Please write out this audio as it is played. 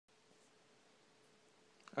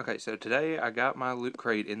Okay, so today I got my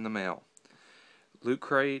Lootcrate in the mail.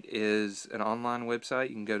 Lootcrate is an online website.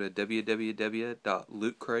 You can go to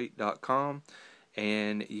www.lootcrate.com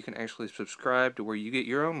and you can actually subscribe to where you get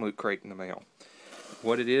your own Lootcrate in the mail.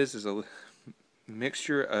 What it is a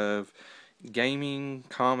mixture of gaming,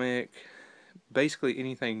 comic, basically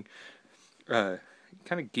anything kind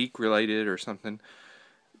of geek related or something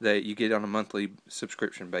that you get on a monthly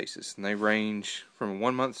subscription basis. And they range from a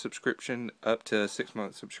 1 month subscription up to a 6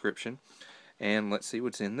 month subscription. And let's see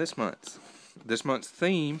what's in this month. This month's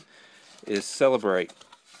theme is Celebrate.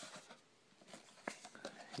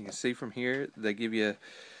 You can see from here they give you a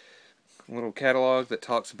little catalog that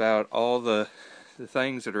talks about all the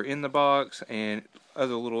things that are in the box and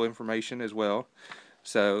other little information as well.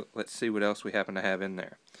 So let's see what else we happen to have in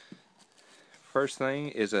there. First thing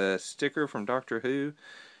is a sticker from Doctor Who.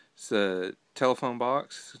 It's a telephone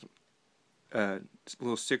box. It's a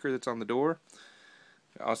little sticker that's on the door.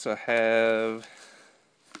 I also have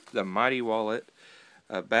the Mighty wallet,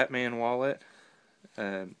 a Batman wallet,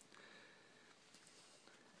 then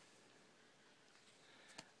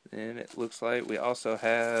it looks like we also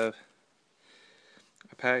have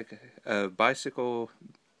a pack of bicycle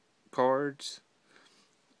cards,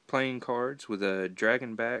 playing cards with a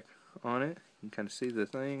dragon back on it. You can kind of see the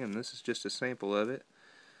thing, and this is just a sample of it.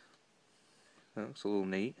 That looks a little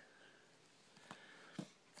neat.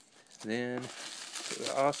 Then we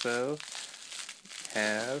also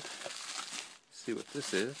have, let's see what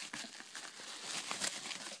this is,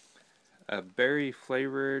 a berry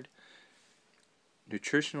flavored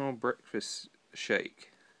nutritional breakfast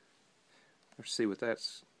shake. Let's see what that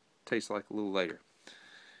tastes like a little later.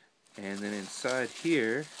 And then inside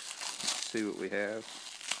here, let's see what we have.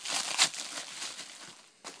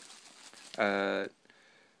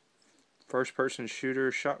 First person shooter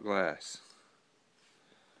shot glass.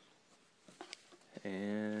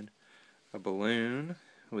 And a balloon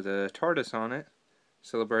with a TARDIS on it,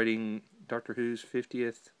 celebrating Doctor Who's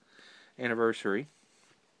 50th anniversary.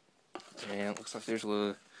 And it looks like there's a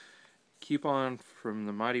little coupon from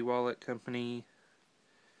the Mighty Wallet Company,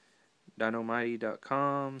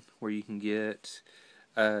 dinomighty.com, where you can get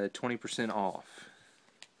 20% off.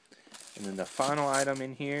 And then the final item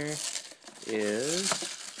in here is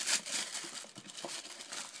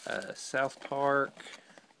a South Park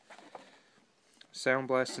sound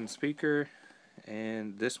blasting speaker,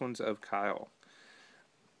 and this one's of Kyle.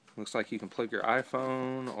 Looks like you can plug your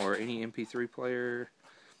iPhone or any MP3 player,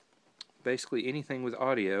 basically anything with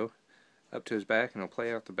audio, up to his back, and it'll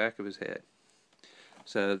play out the back of his head.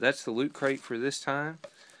 So that's the Lootcrate for this time,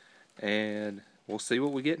 and we'll see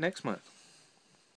what we get next month.